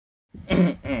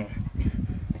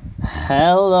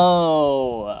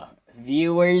Hello,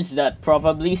 viewers that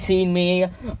probably seen me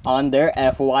on their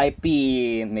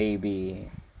FYP, maybe.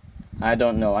 I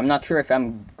don't know. I'm not sure if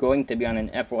I'm going to be on an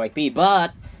FYP,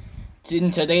 but in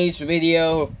today's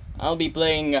video, I'll be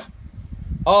playing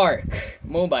Ark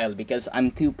Mobile because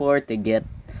I'm too poor to get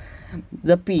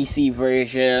the PC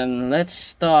version. Let's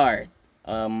start.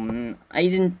 I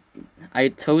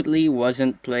totally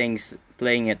wasn't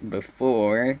playing it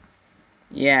before.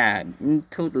 Yeah,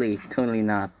 totally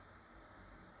not.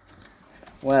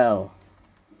 Well,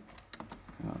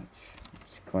 ouch,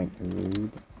 it's quite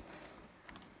rude.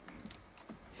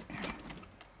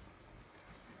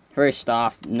 First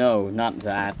off, no, not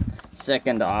that.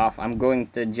 Second off, I'm going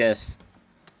to just,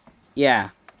 yeah.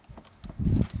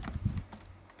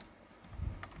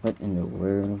 What in the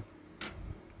world?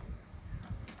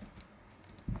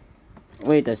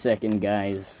 Wait a second,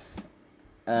 guys.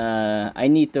 I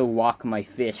need to walk my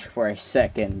fish for a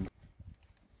second.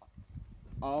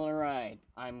 Alright,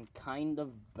 I'm kind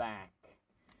of back.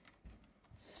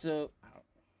 So,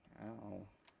 ow.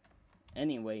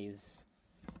 Anyways,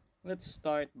 let's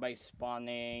start by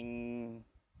spawning.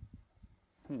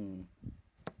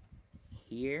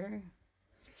 Here?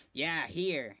 Yeah,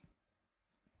 here.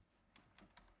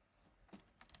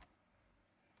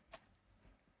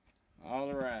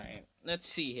 Alright, let's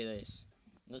see this.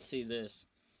 Let's see this.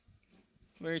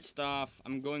 First off,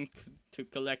 I'm going to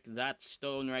collect that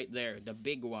stone right there, the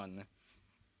big one.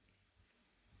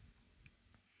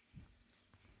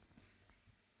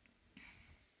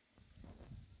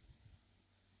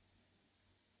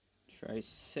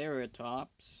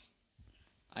 Triceratops.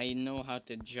 I know how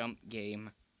to jump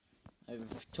game.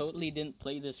 I've totally didn't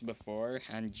play this before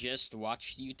and just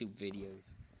watched YouTube videos.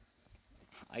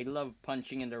 I love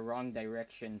punching in the wrong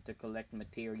direction to collect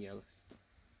materials.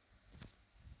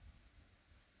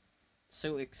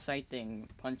 So exciting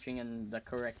punching in the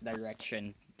correct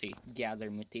direction to gather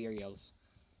materials.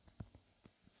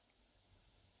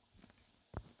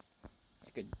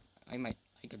 I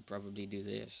could probably do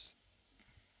this.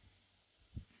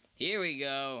 Here we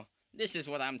go. This is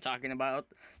what I'm talking about.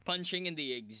 Punching in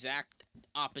the exact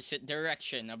opposite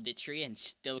direction of the tree and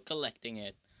still collecting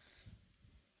it.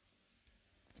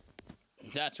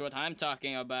 That's what I'm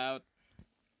talking about.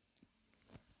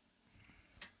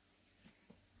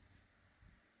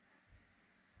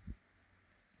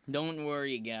 Don't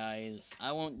worry, guys.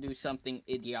 I won't do something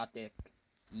idiotic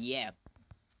yet.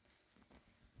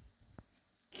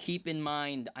 Keep in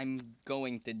mind, I'm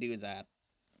going to do that.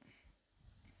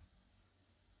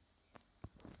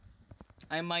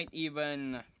 I might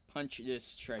even punch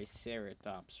this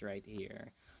Triceratops right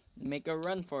here. Make a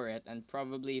run for it and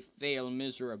probably fail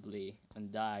miserably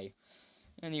and die.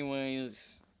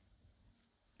 Anyways,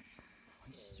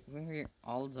 where are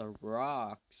all the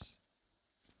rocks?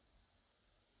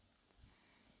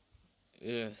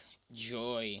 Ugh,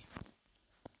 joy.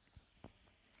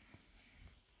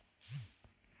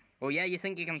 Oh yeah, you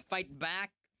think you can fight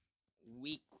back?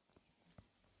 Weak.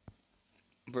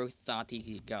 Bro thought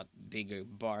he got bigger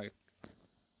bark.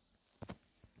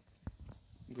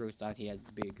 Bro thought he had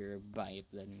bigger bite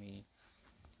than me.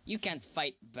 You can't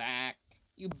fight back.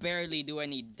 You barely do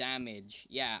any damage.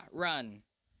 Yeah, run.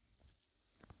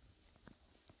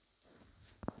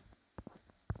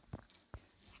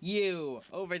 You,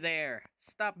 over there.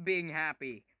 Stop being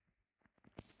happy.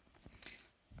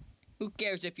 Who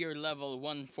cares if you're level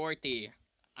 140?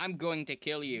 I'm going to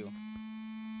kill you.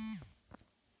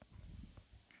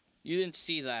 You didn't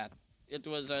see that. It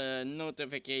was a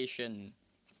notification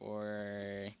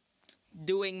for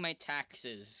doing my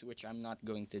taxes, which I'm not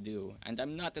going to do. And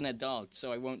I'm not an adult,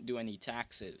 so I won't do any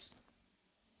taxes.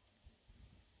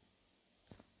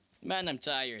 Man, I'm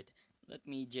tired. Let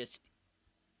me just...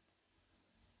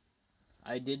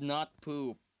 I did not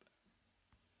poop.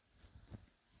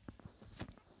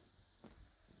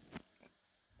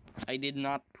 I did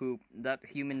not poop. That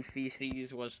human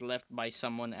feces was left by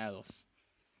someone else.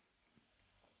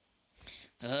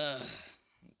 Let's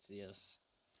see. Yes.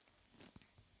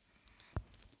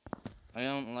 I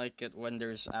don't like it when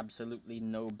there's absolutely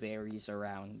no berries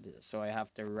around, so I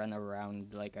have to run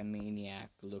around like a maniac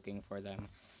looking for them.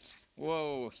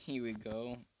 Whoa, here we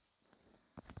go.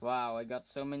 Wow, I got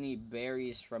so many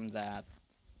berries from that.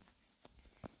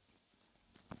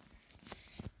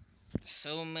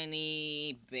 So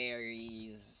many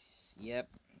berries. Yep.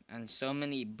 And so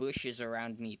many bushes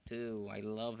around me too. I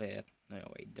love it. No,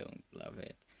 I don't love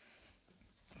it.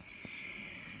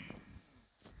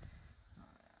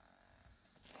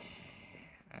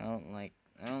 I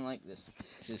don't like this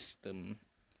system.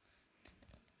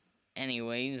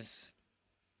 Anyways.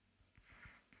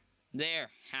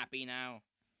 There, happy now.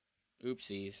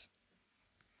 Oopsies.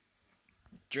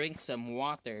 Drink some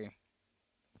water.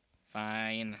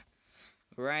 Fine.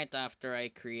 Right after I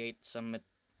create some...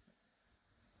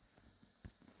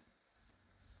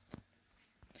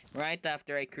 Right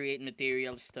after I create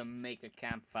materials to make a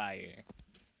campfire.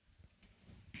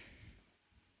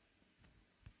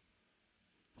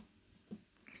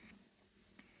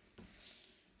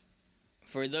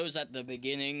 For those at the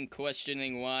beginning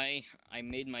questioning why I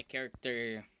made my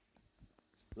character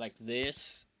like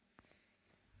this,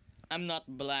 I'm not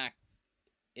black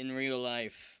in real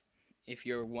life, if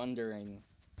you're wondering.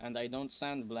 And I don't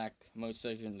sound black, most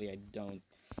certainly I don't.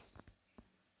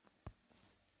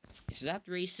 Is that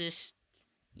racist?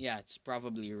 Yeah, it's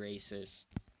probably racist.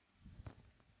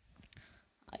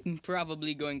 I'm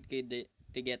probably going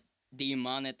to get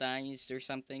demonetized or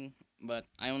something, but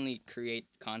I only create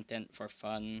content for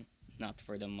fun, not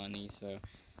for the money, so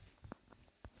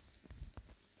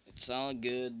it's all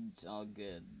good, it's all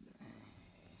good.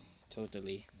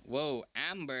 Totally. Whoa,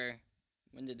 Amber!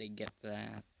 When did they get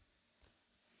that?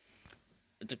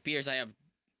 It appears I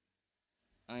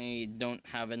don't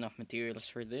have enough materials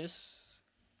for this.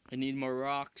 I need more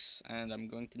rocks, and I'm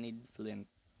going to need flint.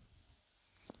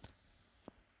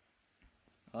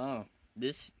 Oh,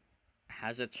 this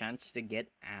has a chance to get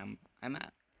I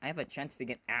have a chance to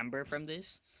get amber from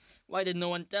this? Why did no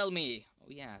one tell me? Oh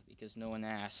yeah, because no one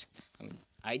asked. I mean,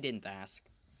 I didn't ask.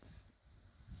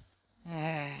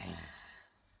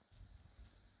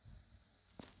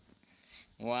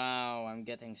 Wow, I'm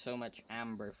getting so much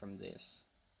amber from this.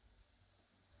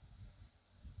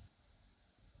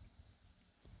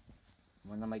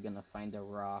 When am I gonna find a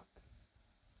rock?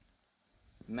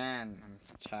 Man, I'm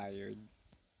tired.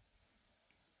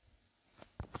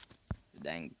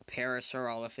 Dang,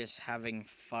 Parasauroloph is having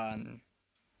fun.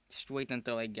 Just wait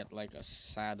until I get like a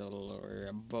saddle or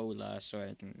a bola so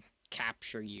I can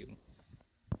capture you.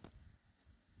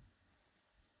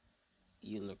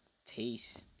 You look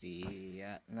tasty.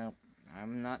 Yeah, no,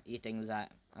 I'm not eating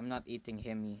that. I'm not eating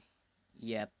him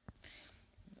yet.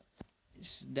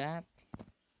 Is that?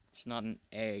 It's not an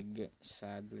egg,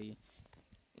 sadly.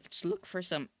 Let's look for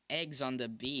some eggs on the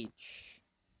beach.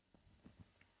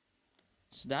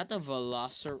 Is that a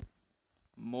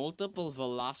multiple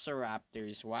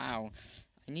velociraptors? Wow.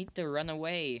 I need to run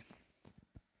away.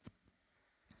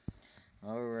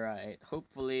 Alright.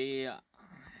 Hopefully,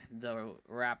 the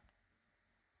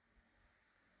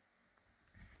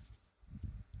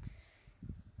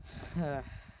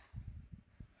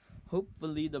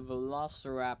Hopefully the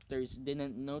velociraptors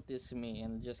didn't notice me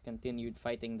and just continued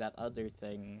fighting that other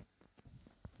thing.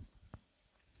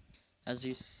 As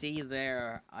you see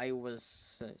there, I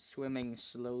was swimming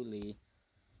slowly.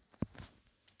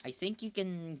 I think you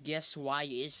can guess why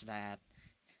is that.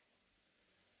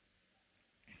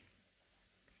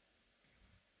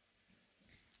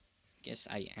 Guess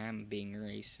I am being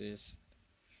racist.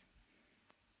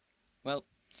 Well,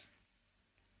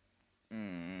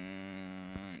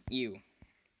 you.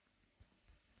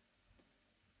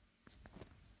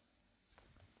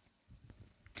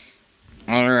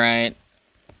 Alright.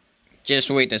 Just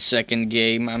wait a second,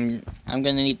 game. I'm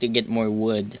gonna need to get more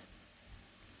wood.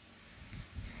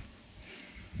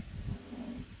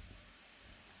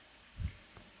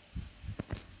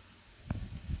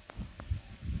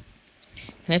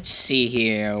 Let's see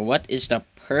here. What is the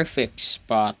perfect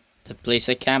spot to place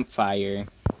a campfire?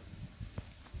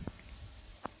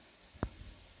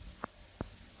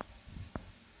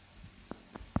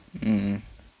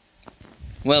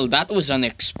 Well, that was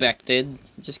unexpected.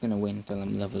 I'm just gonna wait until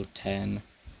I'm level 10.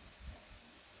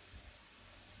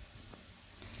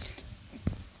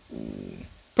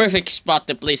 Perfect spot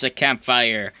to place a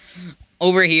campfire.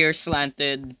 Over here,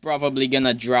 slanted. Probably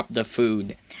gonna drop the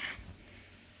food.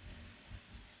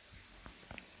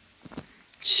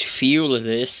 Let's fuel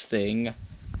this thing.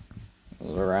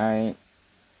 Alright.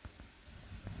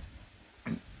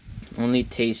 Only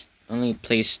place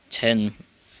 10.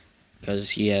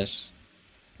 Because, yes.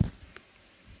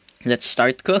 Let's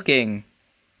start cooking.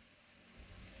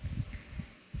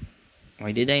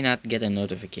 Why did I not get a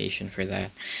notification for that?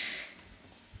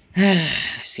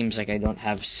 Seems like I don't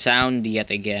have sound yet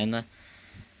again.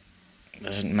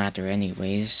 Doesn't matter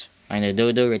anyways. Find a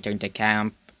dodo, return to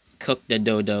camp. Cook the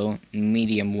dodo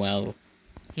medium well.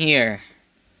 Here.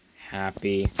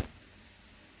 Happy.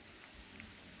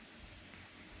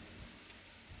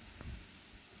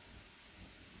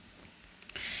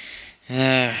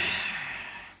 Let's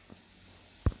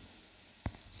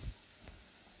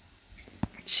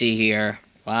see here.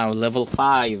 Wow, level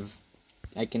 5.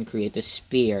 I can create a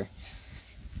spear.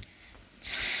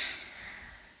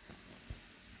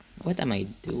 What am I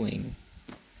doing?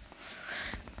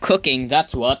 cooking,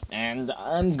 that's what. And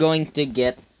I'm going to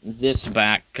get this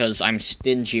back because I'm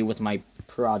stingy with my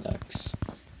products.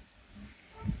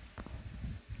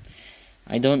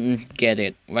 I don't get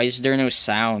it. Why is there no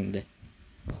sound?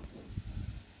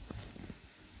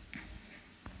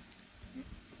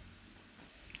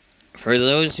 For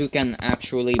those who can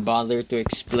actually bother to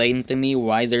explain to me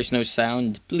why there's no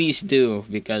sound, please do,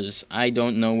 because I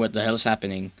don't know what the hell's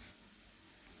happening.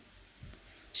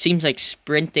 Seems like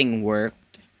sprinting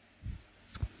worked.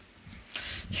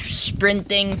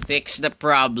 Sprinting fixed the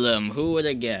problem. Who would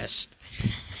have guessed?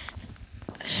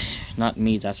 Not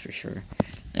me, that's for sure.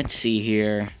 Let's see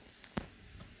here.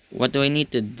 What do I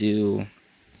need to do?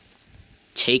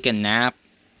 Take a nap?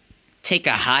 Take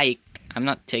a hike? I'm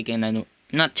not taking no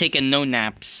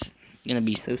naps. I'm gonna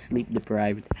be so sleep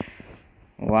deprived.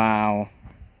 Wow.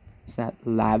 Is that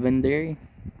lavender?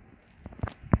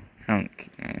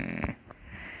 Okay.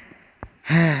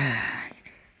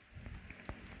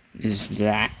 Is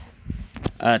that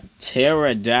a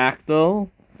pterodactyl?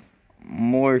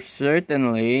 More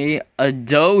certainly a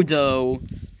dodo.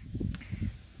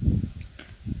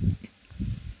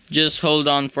 Just hold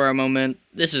on for a moment.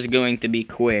 This is going to be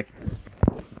quick.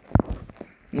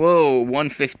 Whoa,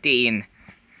 115.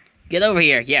 Get over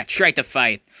here. Yeah, try to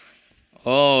fight.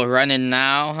 Oh, running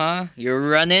now, huh? You're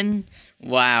running?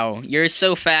 Wow, you're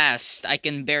so fast. I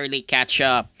can barely catch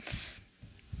up.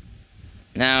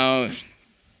 Now,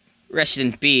 rest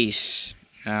in peace.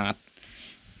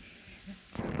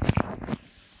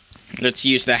 Let's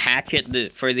use the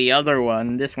hatchet for the other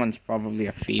one. This one's probably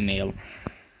a female.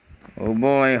 Oh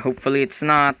boy, hopefully it's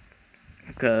not.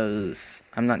 Because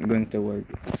I'm not going to work.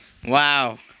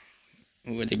 Wow.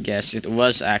 Who would have guessed it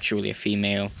was actually a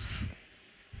female.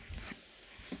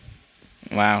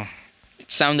 Wow.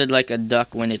 It sounded like a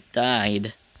duck when it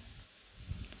died.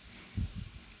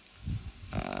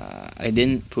 I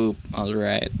didn't poop.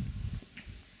 Alright.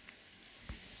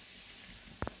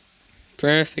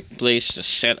 Perfect place to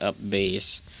set up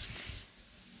base.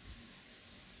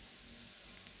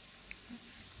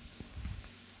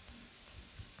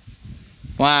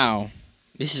 Wow.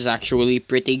 This is actually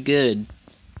pretty good.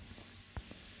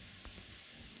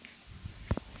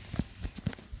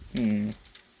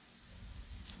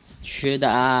 Should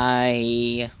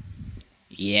I?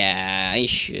 Yeah, I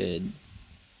should.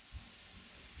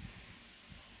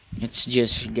 Let's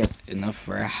just get enough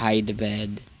for a hide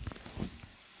bed.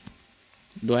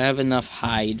 Do I have enough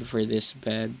hide for this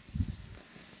bed?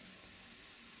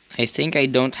 I think I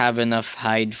don't have enough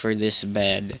hide for this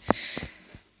bed.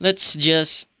 Let's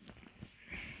just...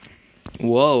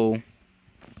 Whoa.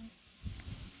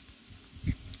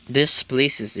 This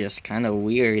place is just kind of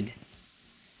weird.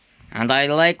 And I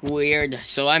like weird,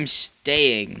 so I'm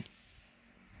staying.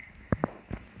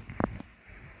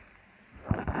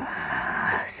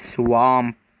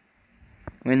 Swamp.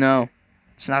 Wait, no.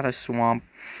 It's not a swamp.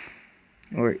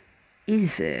 Or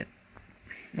is it?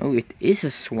 Oh, it is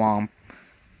a swamp.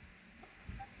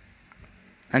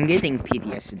 I'm getting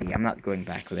PTSD. I'm not going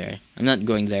back there. I'm not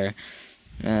going there.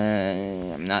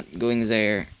 I'm not going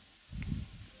there.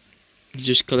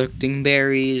 Just collecting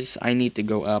berries. I need to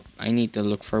go up. I need to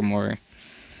look for more.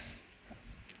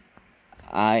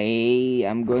 I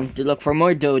am going to look for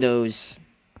more dodos.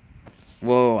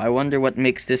 Whoa, I wonder what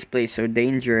makes this place so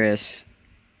dangerous.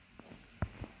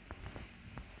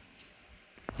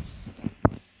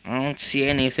 I don't see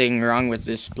anything wrong with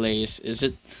this place.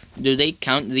 Do they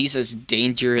count these as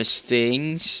dangerous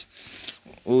things?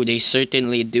 Oh, they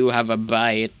certainly do have a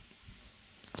bite.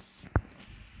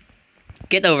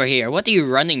 Get over here. What are you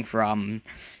running from?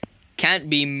 Can't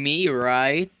be me,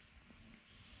 right?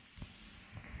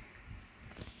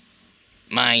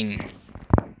 Mine.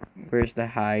 Where's the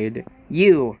hide?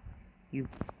 You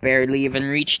barely even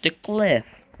reached the cliff.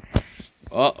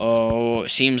 Uh-oh.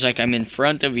 Seems like I'm in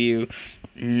front of you.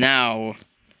 Now,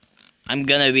 I'm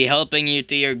gonna be helping you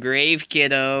to your grave,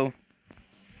 kiddo.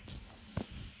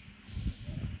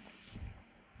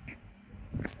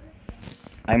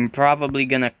 I'm probably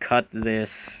gonna cut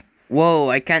this. Whoa,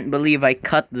 I can't believe I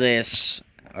cut this.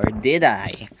 Or did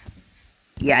I?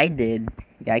 Yeah, I did.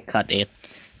 Yeah, I cut it.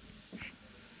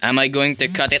 Am I going to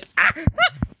cut it? Ah!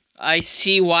 I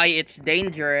see why it's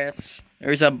dangerous.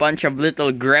 There's a bunch of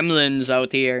little gremlins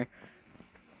out here.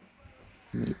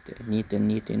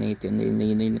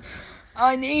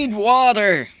 I need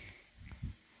water.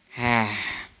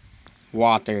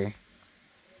 Water.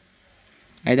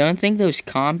 I don't think those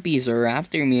compies are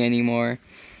after me anymore.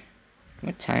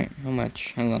 What time? How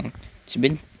much? How long? It's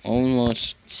been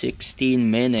almost 16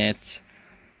 minutes.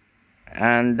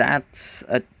 And that's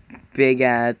a big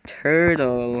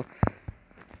turtle.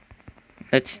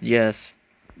 Let's just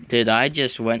Did I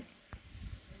just went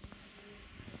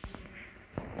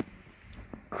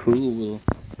cool?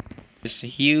 This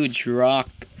huge rock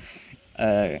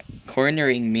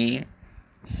cornering me.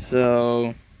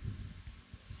 So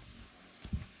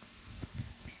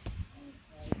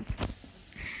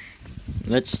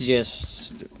let's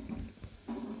just,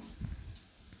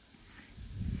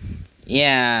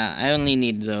 yeah, I only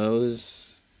need those.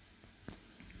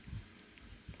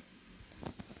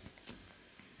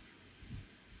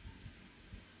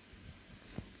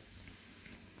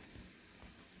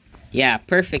 Yeah,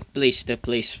 perfect place to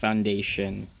place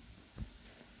foundation.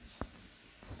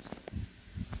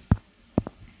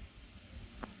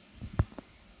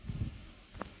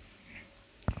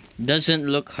 Doesn't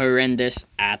look horrendous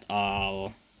at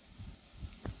all.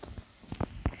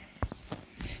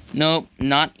 Nope,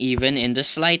 not even in the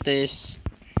slightest.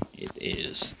 It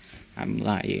is. I'm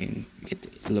lying.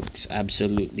 It looks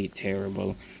absolutely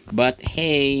terrible. But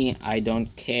hey, I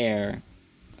don't care.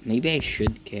 Maybe I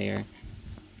should care.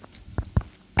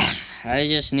 I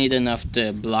just need enough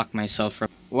to block myself from.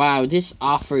 Wow, this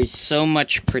offers so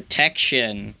much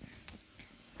protection.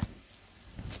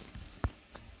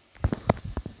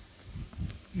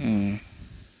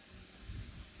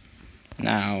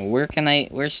 Now,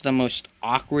 where's the most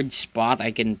awkward spot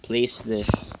I can place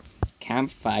this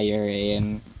campfire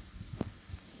in?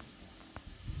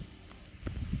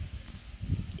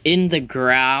 In the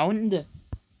ground?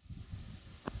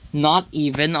 Not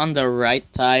even on the right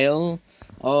tile?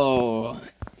 Oh,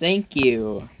 thank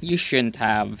you. You shouldn't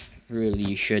have. Really,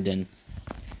 you shouldn't.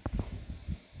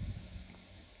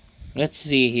 Let's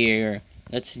see here.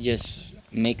 Let's just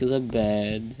make the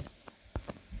bed.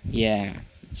 Yeah,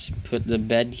 let's put the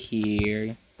bed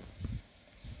here.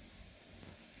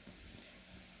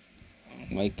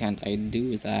 Why can't I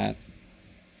do that?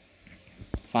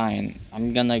 Fine,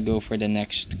 I'm gonna go for the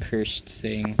next cursed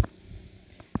thing.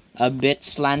 A bit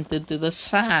slanted to the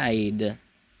side.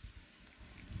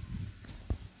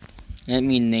 Let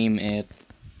me name it.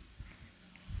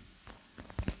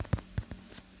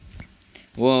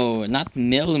 Whoa, not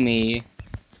mill me.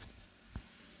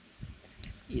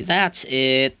 That's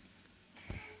it.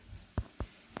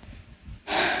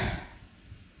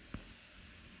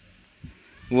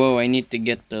 Whoa, I need to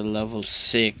get the level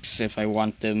 6 if I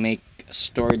want to make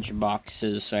storage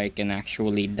boxes so I can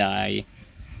actually die.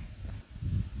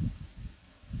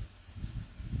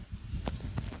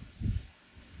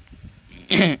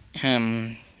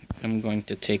 I'm going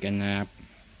to take a nap.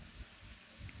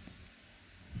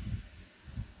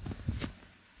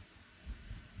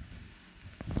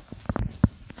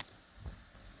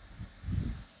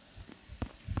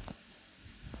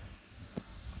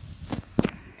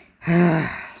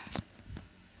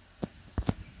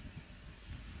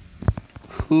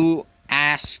 Who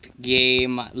asked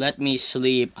game? Let me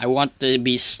sleep. I want to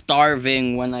be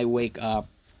starving when I wake up.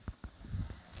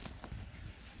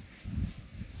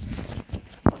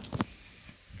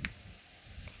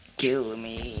 Kill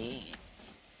me.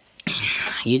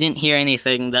 You didn't hear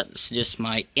anything. That's just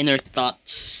my inner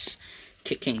thoughts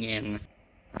kicking in.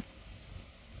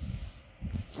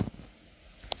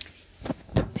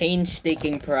 The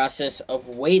painstaking process of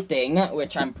waiting,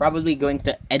 which I'm probably going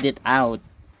to edit out.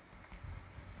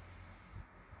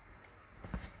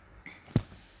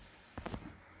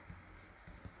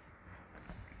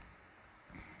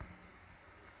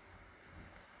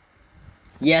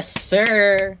 Yes,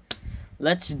 sir.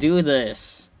 Let's do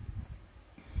this.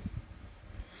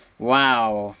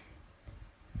 Wow.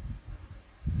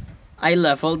 I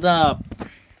leveled up.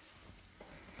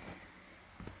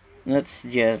 Let's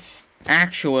just...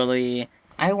 Actually,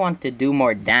 I want to do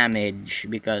more damage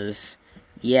because...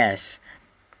 Yes.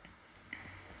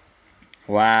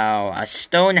 Wow, a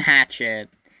stone hatchet.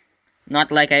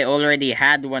 Not like I already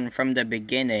had one from the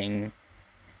beginning.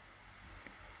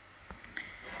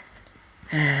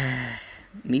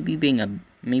 Maybe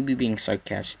being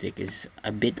sarcastic is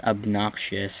a bit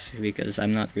obnoxious because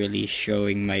I'm not really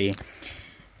showing my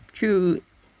true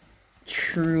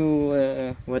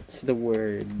what's the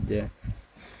word?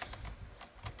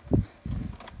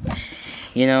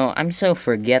 You know, I'm so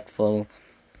forgetful.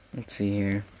 Let's see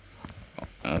here.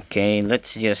 Okay,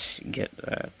 let's just get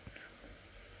that.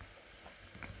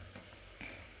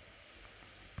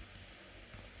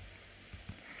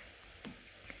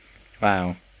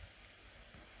 Wow.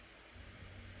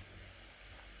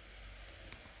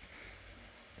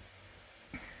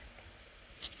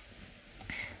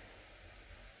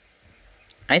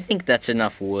 I think that's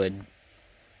enough wood.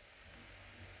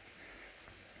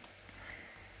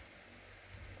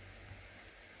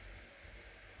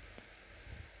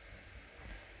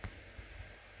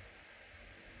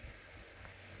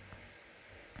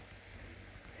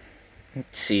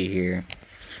 Let's see here.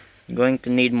 I'm going to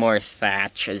need more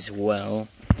thatch as well.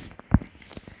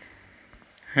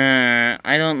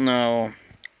 I don't know.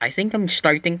 I think I'm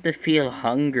starting to feel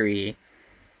hungry.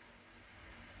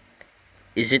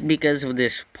 Is it because of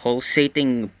this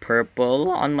pulsating purple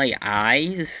on my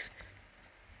eyes?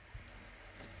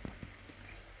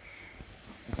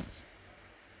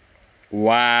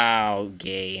 Wow,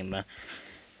 game.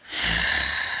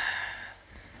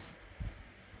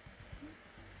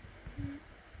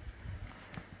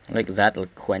 Like that'll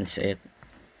quench it.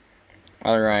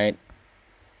 Alright.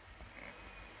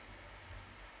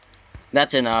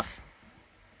 That's enough.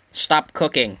 Stop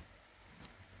cooking.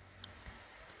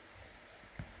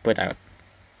 Put out.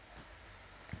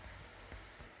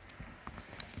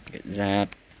 Get that.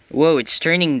 Whoa, it's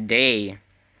turning day.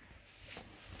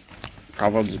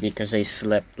 Probably because I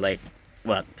slept like,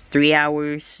 what, 3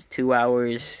 hours? 2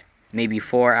 hours? Maybe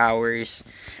 4 hours?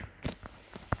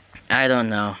 I don't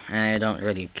know. I don't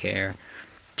really care.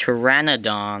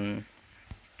 Pteranodon.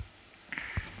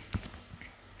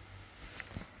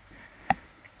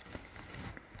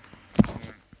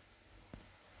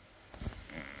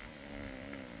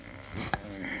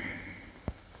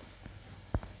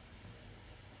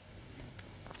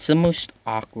 It's the most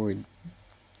awkward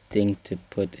thing to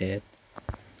put it.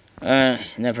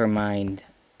 Never mind.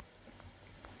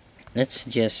 Let's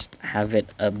just have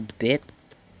it a bit.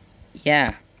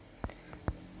 Yeah.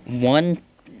 One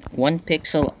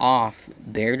pixel off.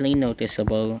 Barely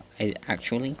noticeable. Is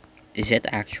it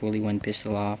actually 1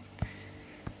 pixel off?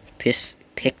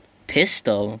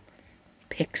 Pistol?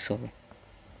 Pixel.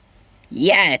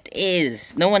 Yeah, it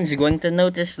is. No one's going to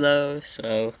notice though,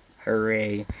 so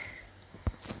hooray.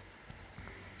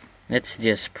 Let's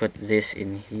just put this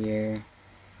in here.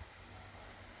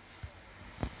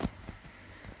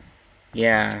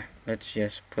 Yeah, let's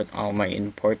just put all my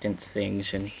important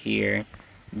things in here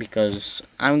because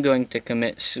I'm going to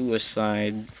commit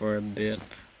suicide for a bit.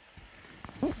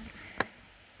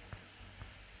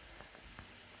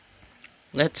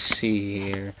 Let's see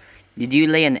here. Did you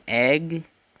lay an egg?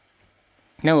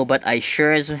 No, but I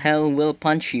sure as hell will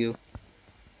punch you.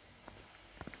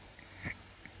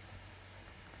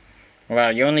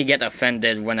 Well, you only get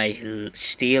offended when I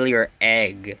steal your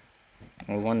egg.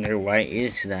 I wonder why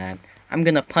is that. I'm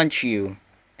gonna punch you,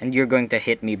 and you're going to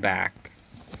hit me back.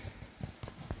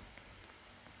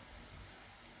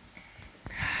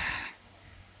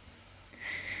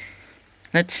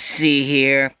 Let's see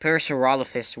here.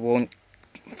 Parasaurolophus won't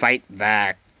fight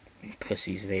back.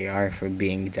 Pussies they are for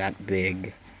being that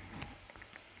big.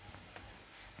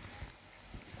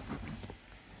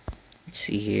 Let's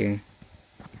see here.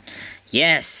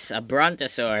 Yes, a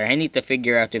brontosaur. I need to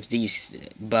figure out if these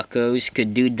buckos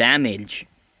could do damage.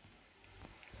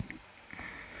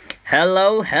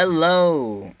 Hello,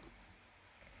 hello.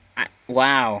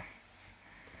 Wow.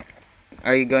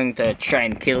 Are you going to try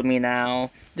and kill me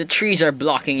now? The trees are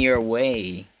blocking your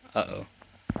way. Uh-oh.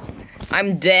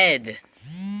 I'm dead.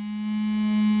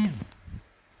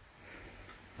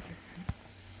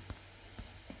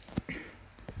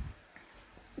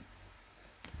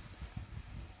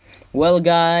 Well,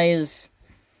 guys,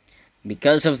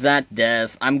 because of that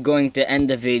death, I'm going to end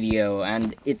the video,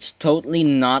 and it's totally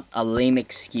not a lame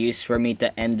excuse for me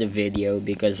to end the video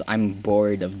because I'm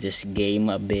bored of this game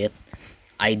a bit.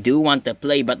 I do want to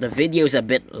play, but the video's a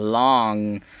bit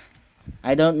long.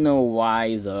 I don't know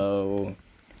why, though.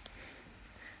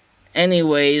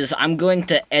 Anyways, I'm going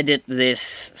to edit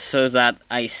this so that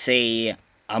I say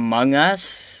Among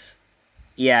Us.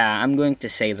 Yeah, I'm going to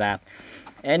say that.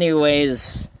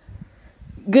 Anyways,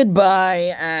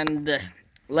 goodbye, and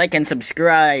like and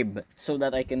subscribe so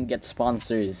that I can get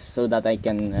sponsors, so that I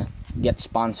can get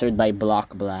sponsored by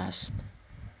Block Blast.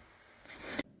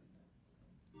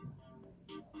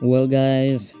 Well,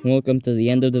 guys, welcome to the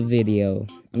end of the video.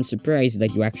 I'm surprised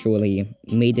that you actually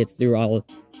made it through all,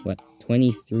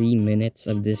 23 minutes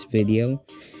of this video.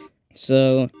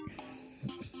 So,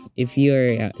 if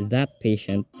you're that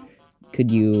patient, could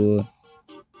you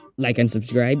like and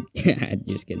subscribe?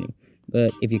 Just kidding.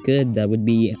 But if you could, that would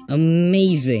be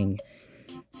amazing.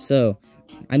 So,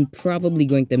 I'm probably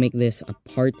going to make this a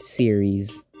part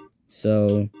series.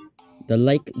 So, the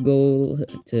like goal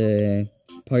to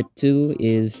part 2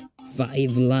 is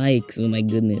 5 likes. Oh my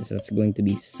goodness, that's going to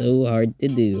be so hard to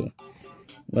do.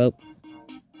 Well,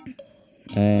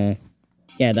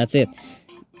 yeah, that's it.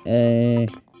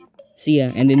 See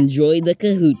ya, and enjoy the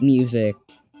Kahoot music.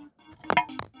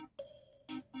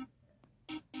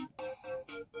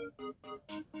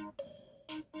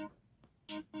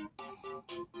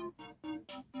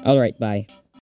 Alright, bye.